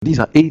These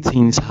are 8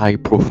 things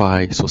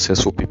high-profile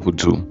successful people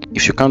do.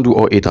 If you can't do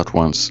all 8 at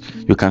once,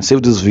 you can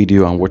save this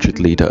video and watch it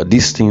later.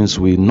 These things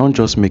will not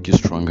just make you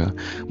stronger,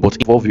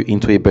 but evolve you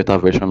into a better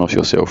version of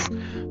yourself.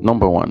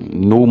 Number 1,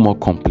 no more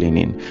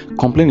complaining.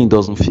 Complaining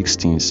doesn't fix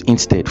things.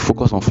 Instead,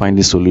 focus on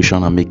finding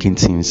solution and making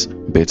things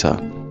better.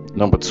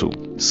 Number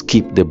 2,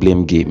 skip the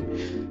blame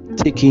game.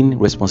 Taking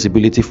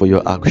responsibility for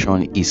your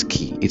action is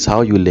key. It's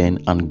how you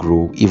learn and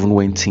grow even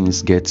when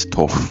things get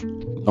tough.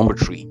 Number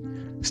 3,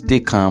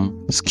 stay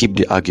calm, skip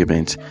the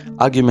argument.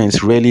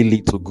 Arguments rarely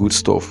lead to good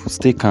stuff.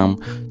 Stay calm,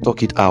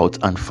 talk it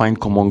out, and find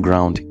common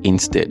ground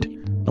instead.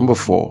 Number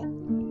 4,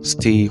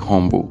 stay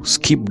humble,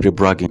 skip the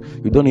bragging.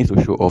 You don't need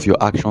to show off.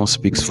 Your action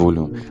speaks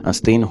volume, and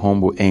staying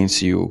humble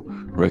earns you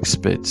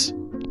respect.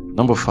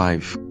 Number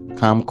 5,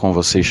 calm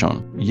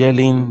conversation.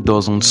 Yelling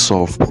doesn't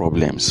solve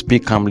problems.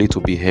 Speak calmly to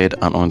be heard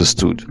and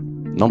understood.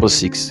 Number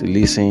 6,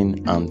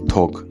 listen and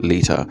talk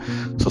later.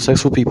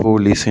 Successful people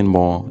listen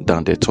more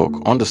than they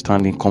talk.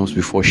 Understanding comes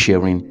before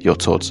sharing your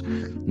thoughts.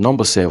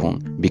 Number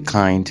 7, be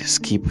kind,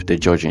 skip the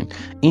judging.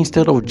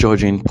 Instead of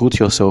judging, put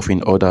yourself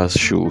in others'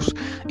 shoes.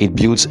 It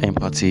builds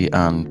empathy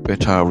and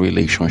better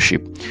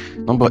relationship.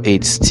 Number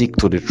 8, stick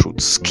to the truth.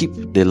 Skip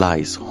the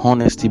lies.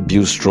 Honesty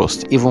builds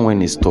trust. Even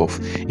when it's tough,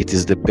 it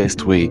is the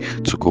best way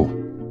to go.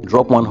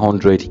 Drop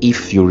 100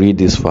 if you read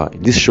this far.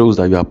 This shows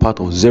that you are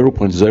part of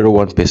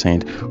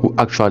 0.01% who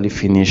actually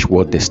finish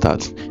what they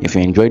start. If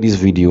you enjoyed this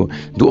video,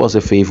 do us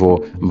a favor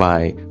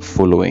by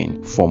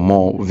following for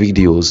more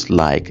videos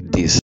like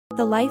this.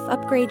 The Life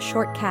Upgrade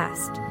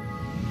Shortcast.